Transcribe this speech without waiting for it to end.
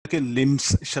Okay,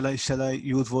 limbs. Shall I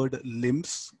use word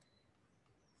limbs?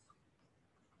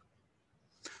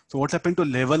 So what happened to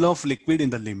level of liquid in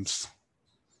the limbs?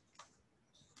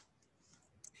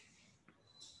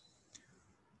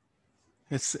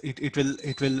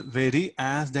 It will vary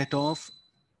as that of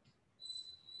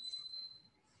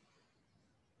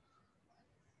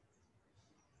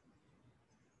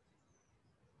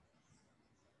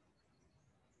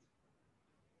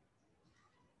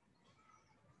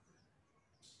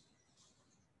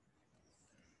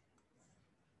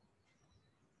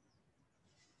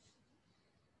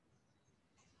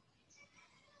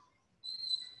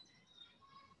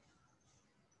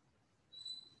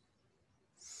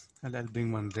and I'll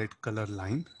bring one red color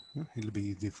line. It'll be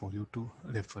easy for you to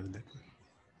refer that.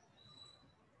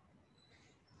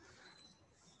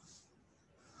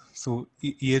 So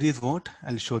here is what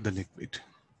I'll show the liquid.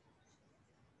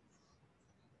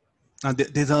 Now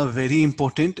these are very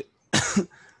important.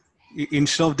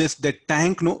 Instead of this, the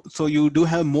tank, no. So you do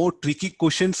have more tricky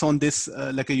questions on this,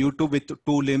 like a YouTube with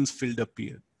 2 limbs filled up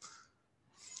here.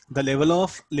 The level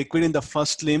of liquid in the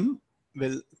first limb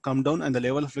will come down, and the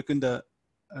level of liquid in the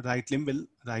right limb will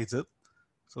rise up.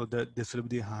 So this will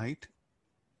be the height,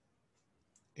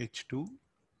 H2.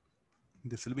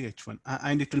 This will be H1,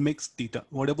 and it will make theta.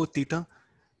 What about theta?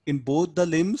 In both the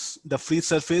limbs, the free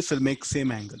surface will make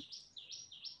same angle.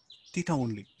 Theta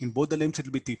only. In both the limbs, it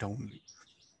will be theta only.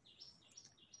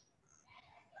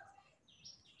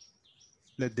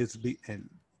 Let this be L.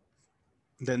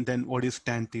 Then what is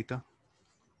tan theta?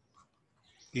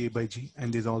 A by G,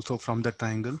 and is also from the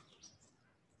triangle.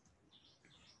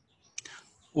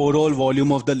 Overall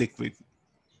volume of the liquid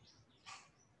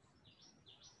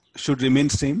should remain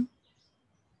same.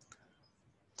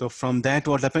 So from that,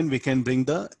 what happened? We can bring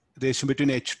the ratio between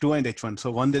H2 and H1.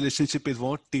 So one relationship is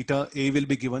what? Theta A will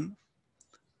be given.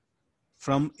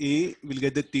 From A, we'll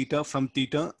get the theta. From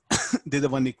theta, there's a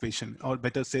one equation, or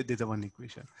better say there's a one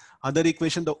equation. Other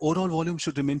equation, the overall volume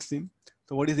should remain same.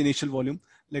 So what is the initial volume?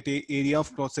 Let a area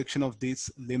of cross section of these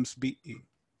limbs be A.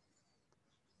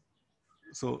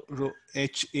 So rho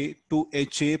HA,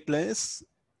 2HA plus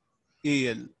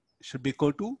AL should be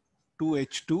equal to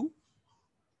 2H2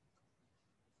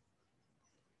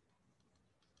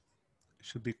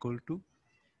 should be equal to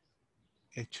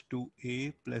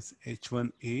H2A plus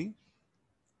H1A.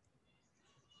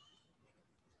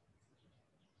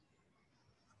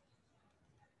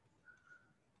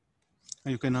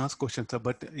 You can ask questions,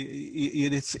 but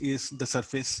here is the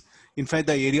surface. In fact,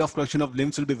 the area of cross section of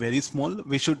limbs will be very small.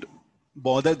 We should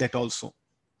bother that also.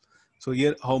 So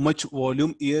here, how much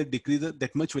volume here decreases,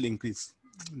 that much will increase.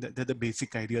 That's the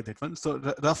basic idea, that one. So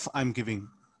rough I'm giving.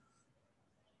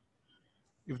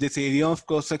 If this area of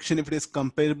cross section, if it is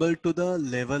comparable to the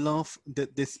level of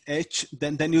this H,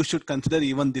 then you should consider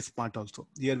even this part also.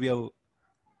 Here we have.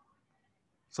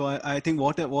 So I think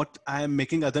what I am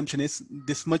making assumption is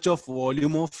this much of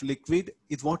volume of liquid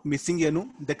is what missing here, no?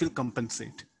 That will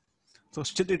compensate. So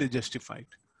still it is justified.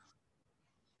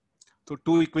 So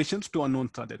 2 equations, 2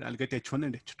 unknowns are there. I'll get H1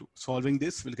 and H2. Solving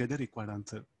this, we'll get the required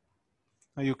answer.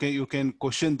 You can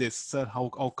question this, sir.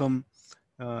 How come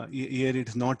here it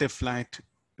is not a flat?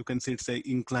 You can say it's a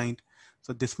inclined.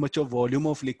 So this much of volume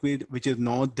of liquid which is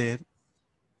not there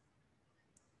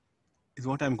is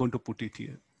what I'm going to put it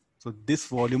here. So this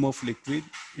volume of liquid,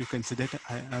 you can see that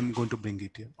I'm going to bring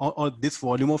it here. Or this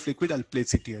volume of liquid, I'll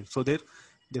place it here. So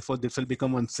therefore this will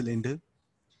become one cylinder.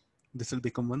 This will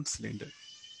become one cylinder.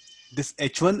 This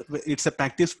H1, it's a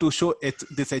practice to show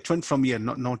this H1 from here,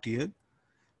 not here.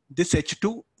 This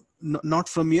H2, not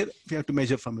from here, we have to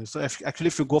measure from here. So actually,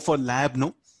 if you go for lab,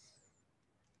 no,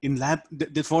 in lab,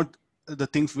 this what the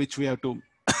things which we have to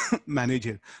manage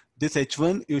here. This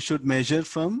H1, you should measure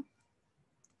from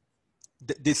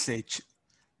this H.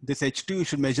 This H2, you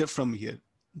should measure from here.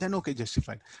 Then okay,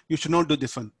 justified. You should not do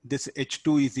this one. This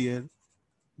H2 is here,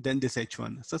 then this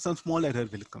H1. So some small error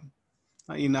will come.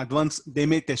 In advance, they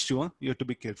may test you. You have to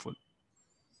be careful.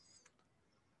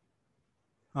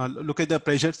 Look at the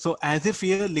pressure. So as if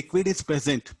here liquid is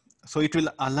present, so it will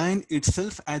align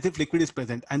itself as if liquid is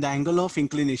present, and the angle of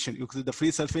inclination, you see the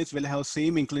free surface will have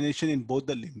same inclination in both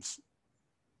the limbs.